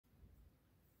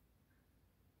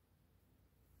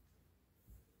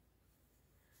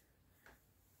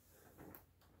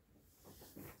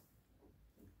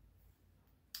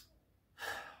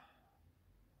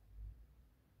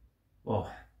Oh,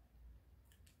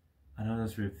 another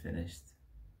trip finished.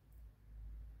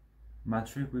 My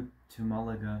trip to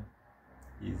Malaga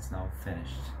is now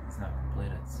finished. It's now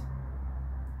completed.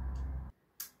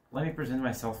 Let me present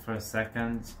myself for a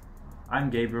second. I'm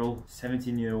Gabriel,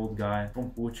 17-year-old guy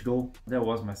from Portugal. That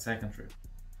was my second trip.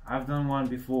 I've done one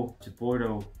before to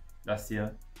Porto last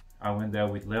year. I went there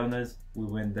with Leonard. We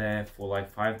went there for like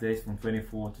 5 days from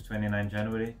 24 to 29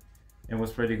 January. It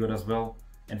was pretty good as well.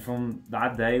 And from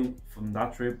that day, from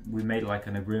that trip, we made like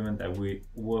an agreement that we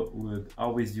would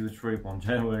always do a trip on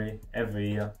January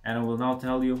every year. And I will now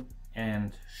tell you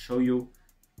and show you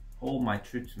all my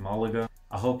trips to Malaga.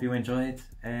 I hope you enjoy it,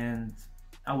 and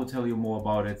I will tell you more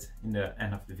about it in the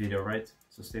end of the video, right?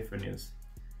 So stay for news.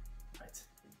 Right,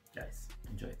 guys,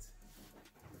 enjoy it.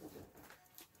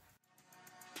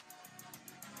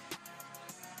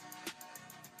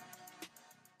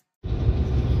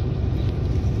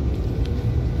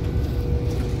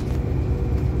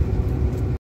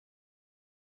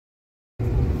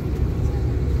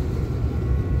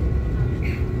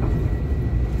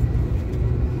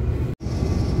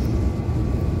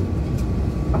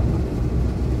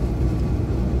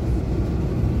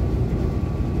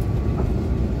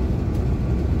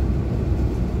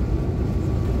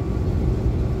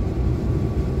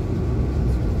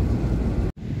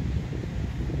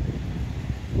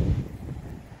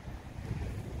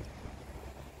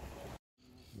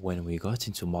 When we got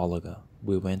into Málaga,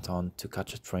 we went on to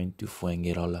catch a train to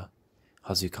Fuengirola.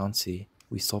 As you can see,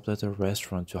 we stopped at a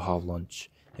restaurant to have lunch,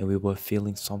 and we were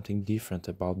feeling something different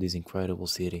about this incredible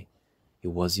city. It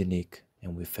was unique,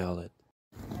 and we felt it.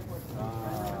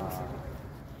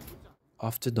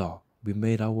 After that, we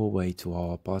made our way to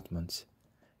our apartment.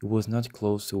 It was not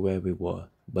close to where we were,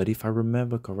 but if I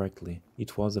remember correctly,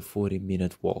 it was a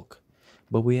 40-minute walk.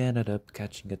 But we ended up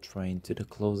catching a train to the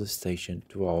closest station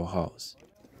to our house.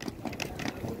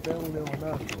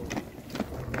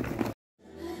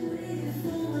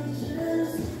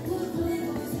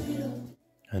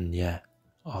 And yeah,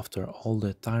 after all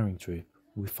that tiring trip,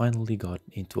 we finally got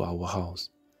into our house.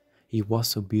 It was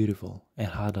so beautiful and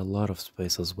had a lot of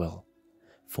space as well.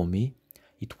 For me,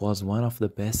 it was one of the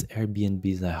best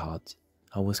Airbnbs I had.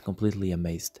 I was completely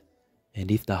amazed.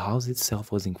 And if the house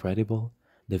itself was incredible,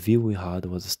 the view we had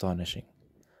was astonishing.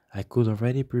 I could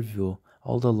already preview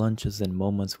all the lunches and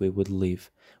moments we would live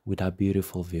with that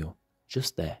beautiful view,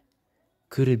 just there.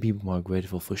 Couldn't be more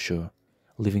grateful for sure,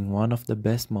 living one of the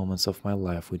best moments of my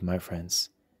life with my friends.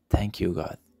 Thank you,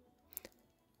 God.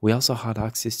 We also had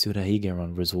access to the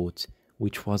Higueron Resort,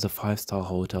 which was a 5-star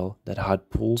hotel that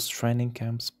had pools, training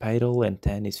camps, paddle and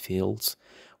tennis fields,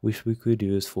 which we could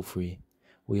use for free.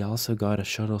 We also got a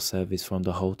shuttle service from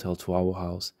the hotel to our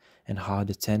house and had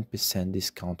a 10%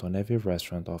 discount on every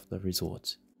restaurant of the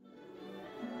resort.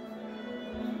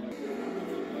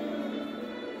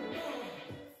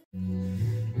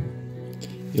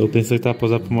 Ele pensa que está a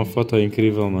posar para uma foto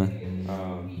incrível, mano.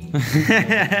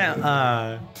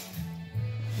 Ah.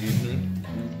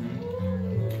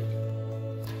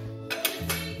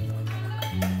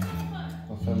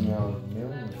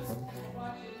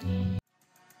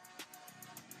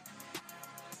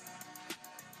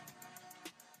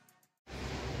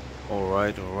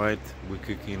 Alright, we're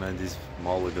cooking on this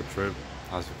Málaga trip,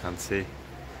 as you can see.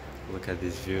 Look at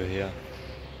this view here.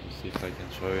 Let's see if I can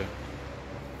show you.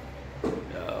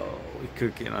 We're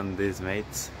cooking on these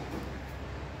mates.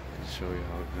 I'll show you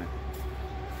how it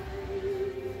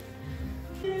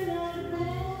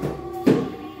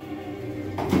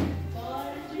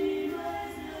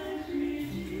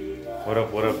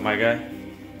What up, my guy?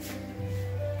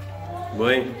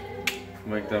 Bem,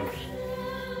 como é que estamos?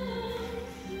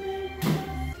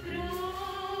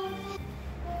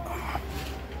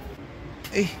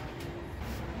 Ei!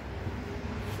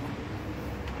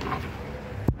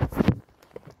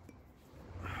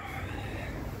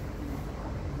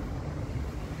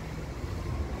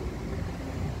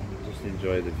 Just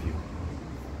enjoy the view.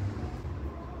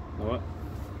 You know what?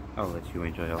 I'll let you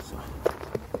enjoy also.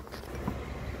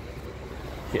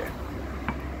 Here.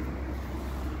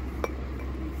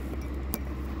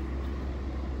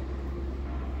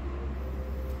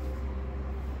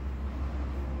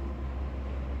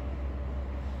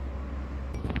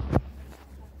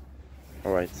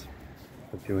 Alright,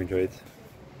 hope you enjoyed.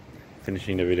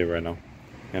 Finishing the video right now.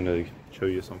 I'm gonna show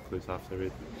you some clips after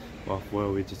it. Well, where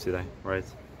we did today, right?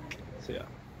 So yeah.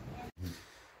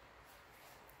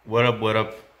 What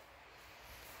up?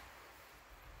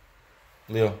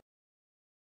 Leo.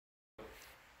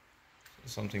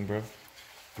 Something, bro?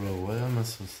 Bro, why am I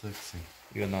so sexy?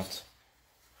 You're not.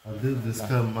 I did this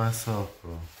cut myself,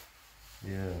 bro.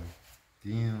 Yeah.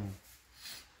 Damn.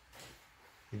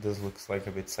 He does look like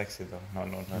a bit sexy though.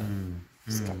 No.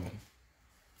 Escaping.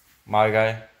 My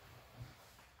guy.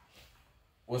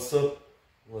 What's up?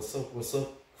 What's up? What's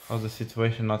up? How's the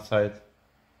situation outside?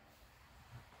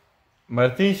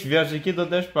 Martins, viaja aqui, dou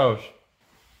 10 paus.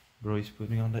 Bro, he's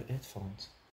putting on the headphones.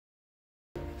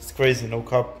 It's crazy, no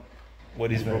cup.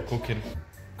 What is bro cooking?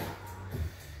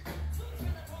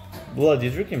 Blood, you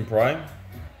drinking Prime?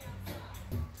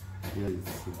 Yeah,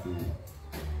 it's a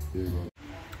big one.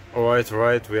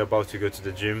 Alright, we're about to go to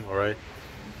the gym, alright?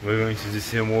 We're going to do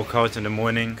some workout in the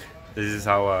morning. This is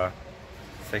our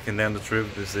second day on the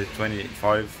trip, this is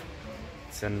 25.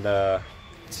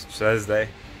 It's Thursday,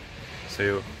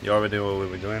 so you already know what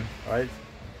we're doing, right?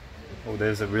 Oh,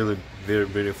 there's a really very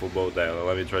beautiful boat there,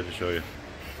 let me try to show you.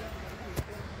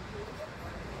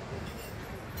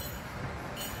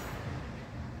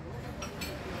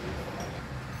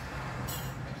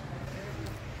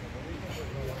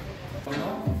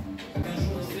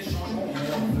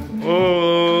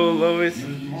 Oh, Lois,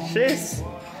 shit!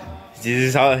 This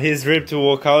is how his rib to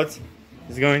walk out.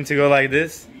 He's going to go like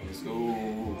this. Let's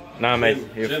go. Nah, mate.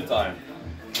 Gym time.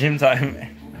 Gym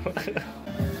time.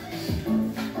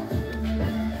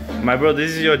 My bro,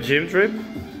 this is your gym trip?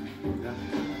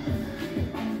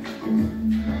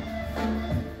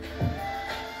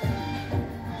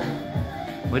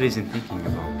 What is he thinking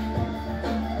about?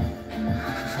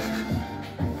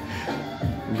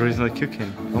 Bro, he's not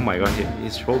cooking. Oh my god,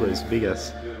 his shoulder is big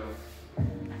as.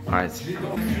 Alright.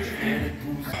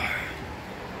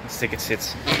 Let's take a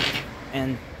sit.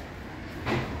 And.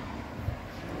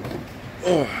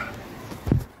 Oh.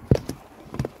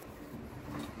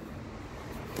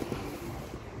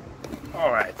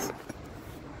 Alright.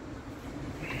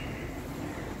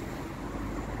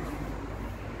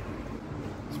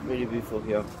 It's pretty beautiful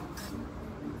here.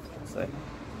 I'll say.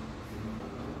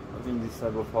 I think this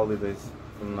type of holidays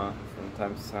from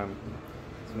time to time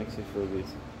it makes you feel good.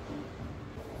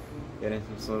 Getting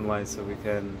some sunlight so we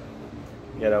can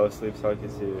get our sleep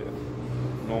cycles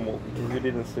normal, because we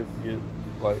didn't sleep good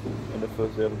like in the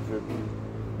first day of the trip.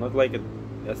 Not like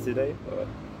yesterday, but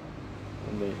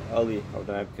in the early of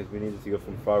the night, because we needed to go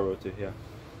from Faro to here.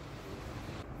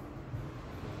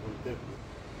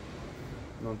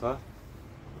 Não tá?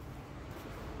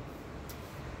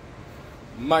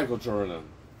 Michael Jordan.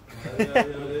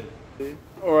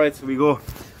 Alright, we go.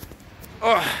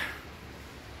 Oh.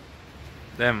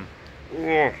 Damn.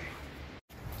 Oh.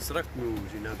 Será que o meu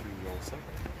ginásio não é saco?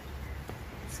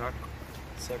 Saco.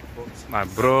 Saco box. My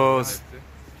bros.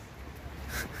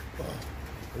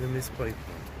 Olha nesse peito.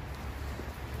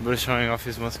 Bro showing off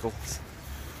his muscles.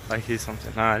 Like he's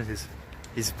something. Nah,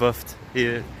 he's buffed.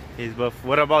 He's buffed.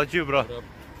 What about you, bro?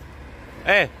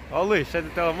 Hey, ó Luís, sai do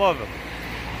telemóvel.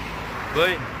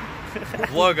 Oi.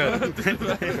 Vlogger.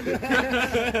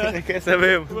 Quer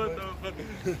saber?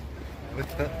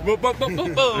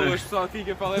 Os pessoal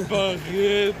fica para lá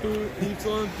Barreto,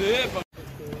 YT.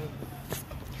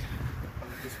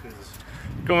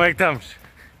 Como é que estamos?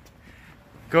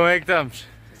 Como é que estamos?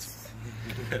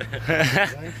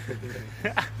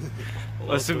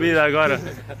 A subida agora.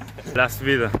 Dá a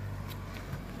subida.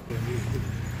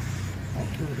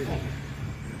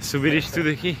 Subir isto tudo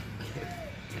aqui.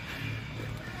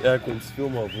 É como se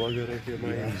filma o vlogger aqui é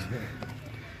mais.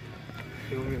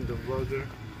 Filming the vlogger.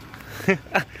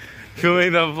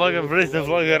 Filming the vlogger, brace the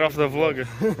vlogger off the vlogger.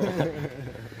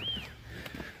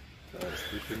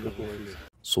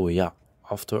 So yeah,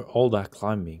 after all that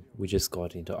climbing, we just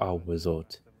got into our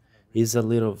resort. Here's a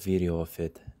little video of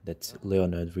it that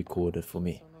Leonard recorded for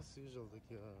me.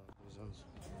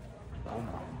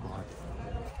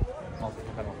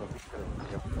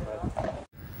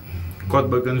 Quatro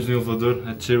bacanas no elevador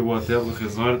a descer o hotel, o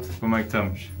resort. Como é que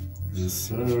estamos? Yes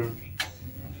sir.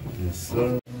 Yes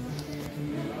sir.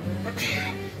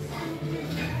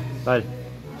 Dai.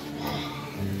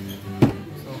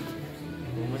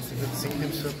 Ao 1h55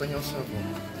 temos que apanhar o shuttle.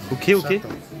 O quê? O quê?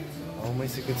 Ao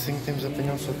 1h55 temos que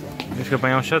apanhar o shuttle. Temos que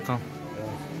apanhar um shuttle.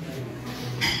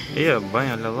 Ia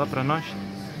bem, olha lá para nós.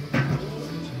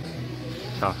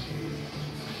 Tá.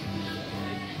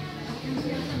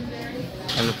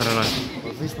 Olha para nós.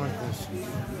 Ouviste, Marcos?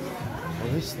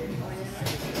 Ouviste?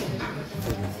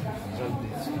 Já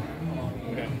disse.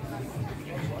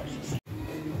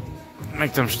 Como é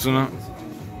que estamos, tu não?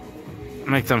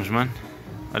 Como é que estamos, mano?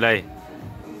 Olha aí.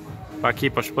 Para aqui,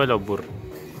 para o espelho, ó burro.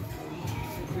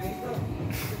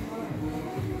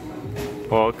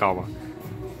 Oh, calma.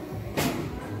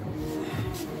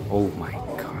 Oh my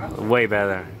god. Way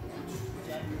better.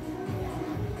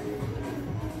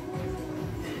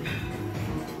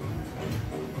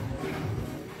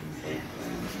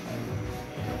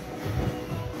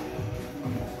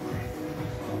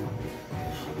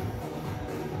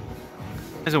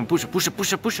 Mais um, puxa, puxa,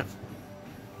 puxa, puxa.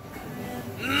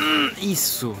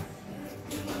 Isso.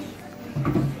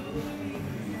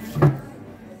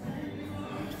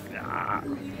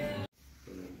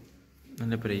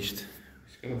 Olha para isto.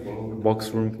 Box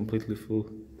room completely full.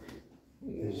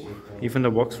 Even the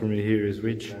box room here is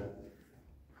rich.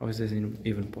 How is this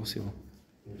even possible?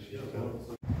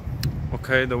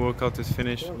 Okay, the workout is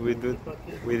finished. We did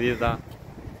that.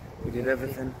 We did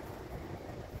everything.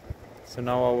 So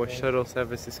now our shuttle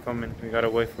service is coming. We gotta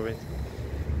wait for it.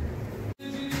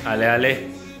 Allez, allez.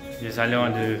 Les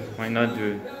allons de maintenant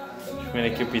de chemin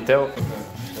de Capitale.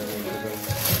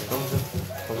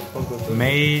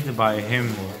 Made by him.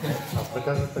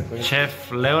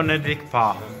 Chef Leonardic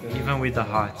Pa, even with the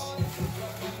heart.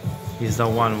 He's the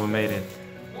one who made it.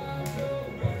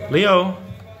 Leo,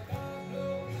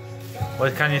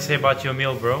 what can you say about your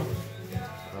meal, bro?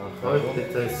 I hope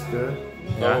it tastes good.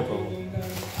 Yeah.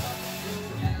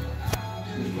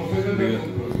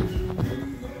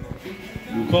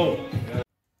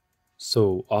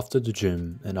 So after the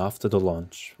gym and after the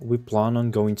lunch, we plan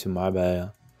on going to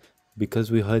Marbella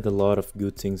because we heard a lot of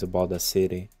good things about the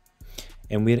city,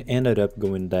 and we ended up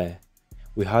going there.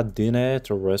 We had dinner at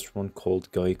a restaurant called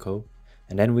Goico,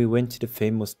 and then we went to the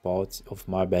famous spot of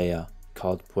Marbella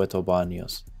called Puerto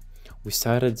Baños. We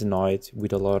started the night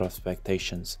with a lot of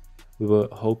expectations. We were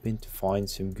hoping to find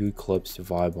some good clubs to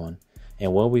vibe on,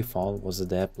 and what we found was a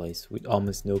dead place with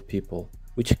almost no people,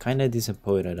 which kinda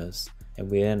disappointed us,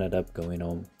 and we ended up going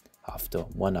home after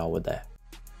 1 hour there.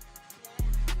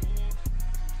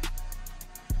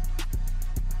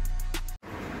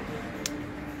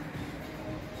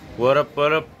 What up,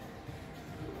 what up?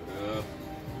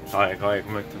 Hi, como é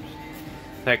que estamos?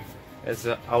 Heck, it's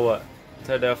our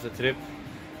third day of the trip.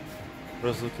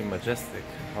 Bro's looking majestic.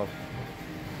 Oh.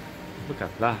 Look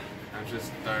at that. I'm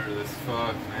just tired as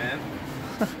fuck, man.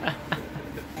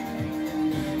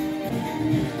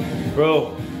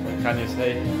 Bro, what can you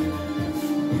say?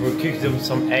 We cooked them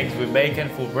some eggs with bacon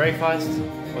for breakfast.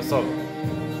 What's up?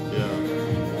 Yeah,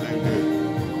 thank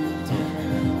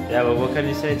you. Yeah, but what can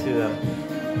you say to them?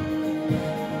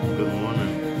 Good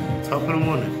morning. Top of the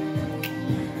morning.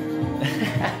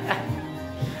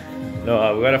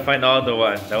 No, we gotta find the other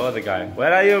one, the other guy.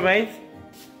 Where are you, mate?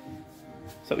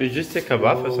 So you just take a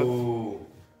bath or something?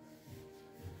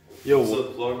 Yo, What's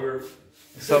up, vlogger?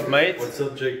 what's up, mate? What's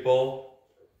up, Jake Paul?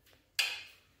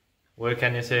 What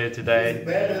can you say today?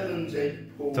 Better than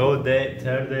Jake Paul. Third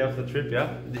day of the trip,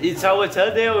 yeah? It's our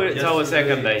third day or it's our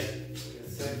second day?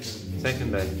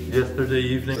 Second day. Yesterday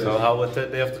evening. So how was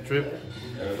third day of the trip?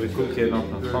 We cook here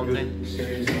on something.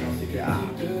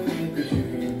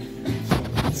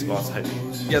 Let's go outside.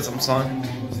 Get some sun.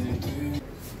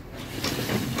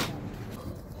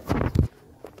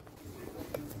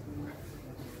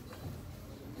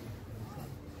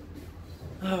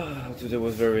 Today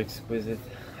was very exquisite.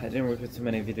 I didn't record too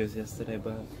many videos yesterday,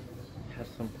 but I had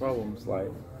some problems. Like,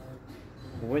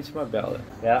 I went to my belly.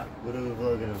 Yeah. What are we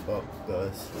vlogging about,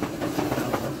 guys?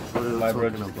 What are we My talking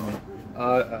brother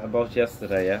about? about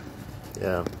yesterday, yeah.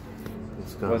 Yeah.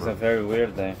 What's It going was a on? very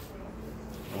weird day.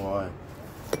 Why?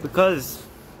 Because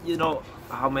you know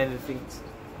how many things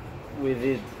we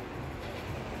did.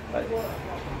 Like,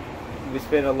 we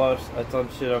spent a ton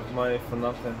of shit of money for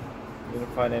nothing. We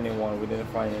didn't find anyone. We didn't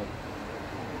find it.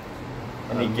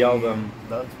 Any girl them.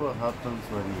 That's what happens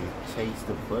when you chase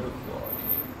the butterfly.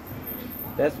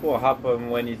 That's what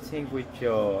happened when you think with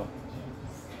your.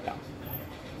 Yeah.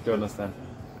 Do you understand?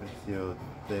 With your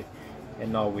dick.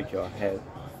 And not with your head.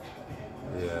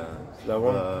 Yeah. That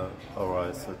one?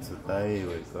 Alright, so today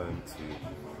we're going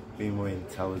to be more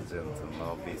intelligent and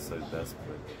not be so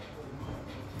desperate.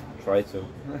 Try to.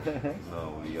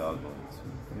 No, we are going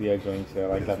to. We are going to. I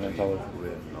like that mentality.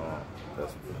 We're not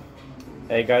desperate.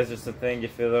 Hey guys, just a thing,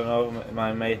 if you don't know,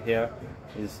 my mate here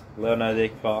is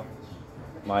Leonardic Pa,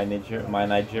 my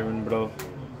Nigerian bro.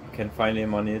 You can find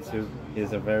him on YouTube.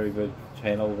 He's a very good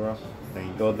channel, bro.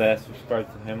 Thank Go you. there,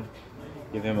 subscribe to him,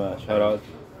 give him a shout out.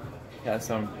 He has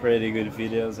some pretty good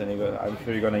videos, and I'm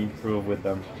sure you're gonna improve with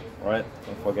them. Alright?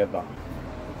 Don't forget that.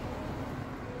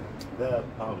 Their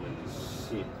apartment is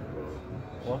shit, bro.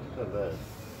 What? Look at this.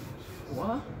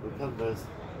 What? Look at this.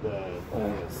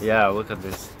 The Yeah, look at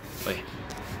this. Wait.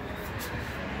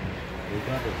 We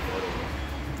got it,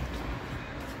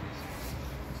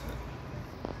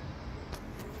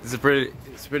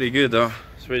 It's pretty good though.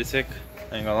 It's pretty sick.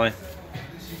 I ain't gonna lie.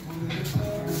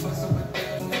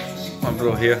 My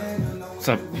bro here. What's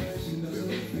up?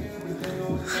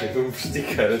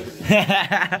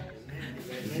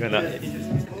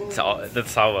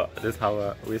 That's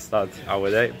how we start our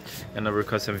day. Gonna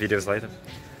record some videos later.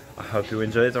 I hope you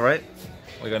enjoy it, alright?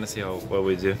 we're gonna see what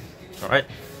we do. Alright?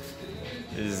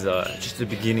 This is just the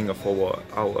beginning of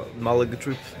our Malaga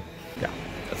trip. Yeah,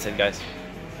 that's it guys.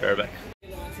 Be right back.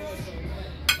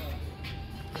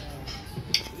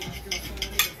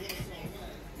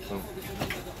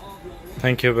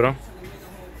 Thank you, bro.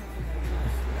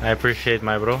 I appreciate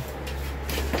my bro.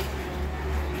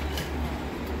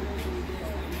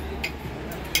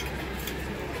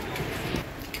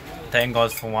 Thank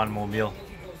God for one more meal.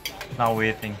 Now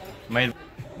we're eating. Made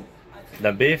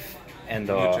the beef and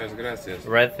the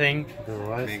red thing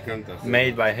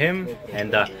made by him,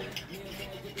 and the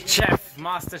chef,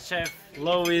 master chef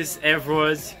Lois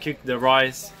Everett cooked the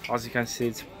rice. As you can see,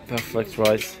 it's perfect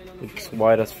rice. It's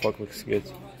white as fuck, looks good.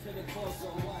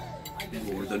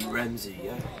 More than Ramsey,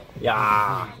 yeah?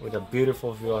 Yeah, with a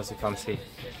beautiful view as you can see.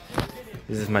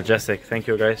 This is majestic. Thank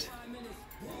you guys.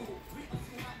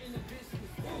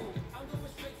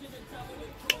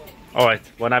 Alright,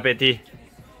 bon appétit.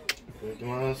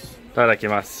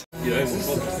 Itadakimasu.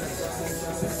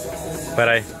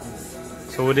 Alright,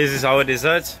 so this is our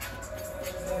dessert.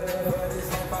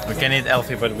 We can eat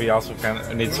healthy, but we also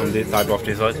can need some type of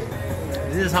dessert.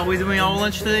 This is how we're doing our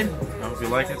lunch today. I hope you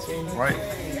like it. Alright,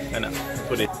 and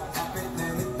put it.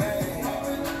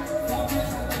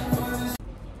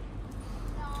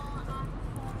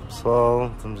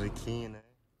 Pessoal, estamos aqui, né?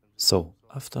 So,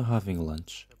 after having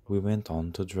lunch, we went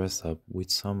on to dress up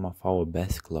with some of our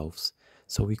best clothes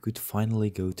so we could finally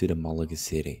go to the Malaga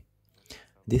city.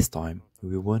 This time,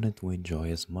 we wanted to enjoy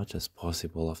as much as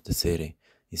possible of the city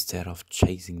instead of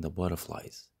chasing the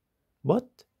butterflies.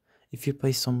 But, if you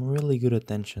pay some really good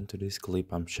attention to this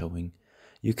clip I'm showing,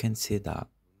 you can see that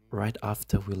right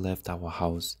after we left our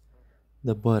house,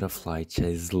 the butterfly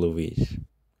chased Luis.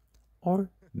 Or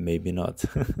maybe not.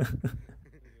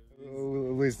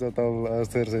 O Luís já está a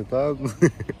ser ajeitado.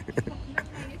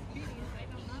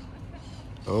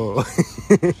 Oh.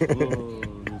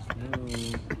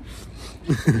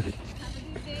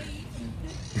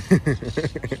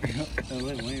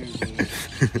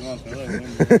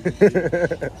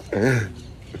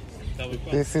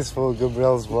 This is for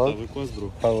Gabriel's vlog. Estava quase,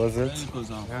 bro. How was it?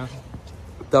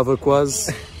 Estava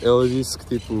quase. Ela disse que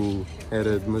tipo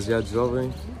era demasiado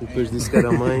jovem, e depois disse que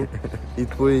era mãe, e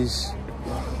depois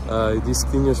disse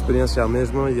que tinha experiência à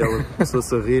mesma e ela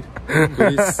começou-se a rir.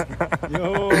 Por isso,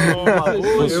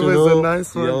 funcionou,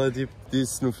 nice e ela tipo,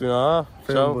 disse no final: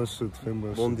 Foi tchau, bom chute, foi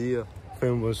bom bom chute. dia. Foi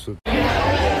bom chute.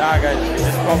 Yeah guys, we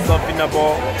just popped up in the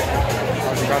ball.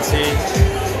 As you can see,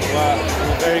 we're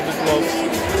very good clothes.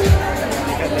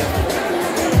 Look at them.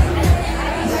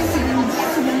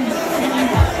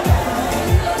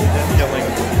 Just chilling.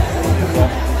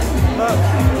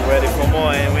 We're ready for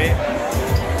more anyway. I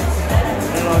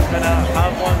don't know if we're gonna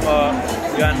have one, but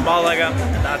we're in Málaga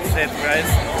and that's it guys.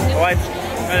 Alright,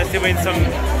 I'm gonna see you in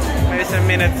maybe some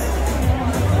minutes.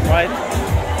 Right?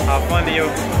 Have fun to you.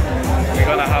 We're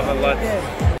gonna have a lot.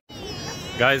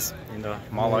 Guys, in the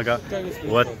Málaga,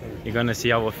 what you're gonna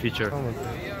see our future.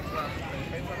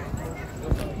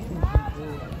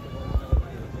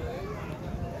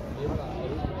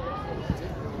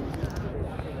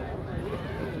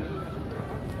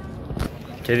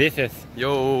 ¿Qué dices?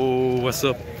 Yo, what's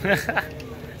up?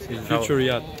 Future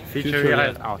yacht. Future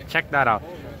yacht. Oh, check that out.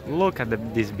 Look at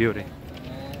this beauty.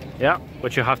 Yeah,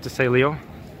 what you have to say, Leo?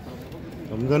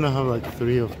 I'm gonna have like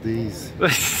 3 of these.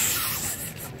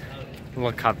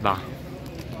 Look at that.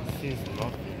 This is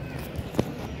not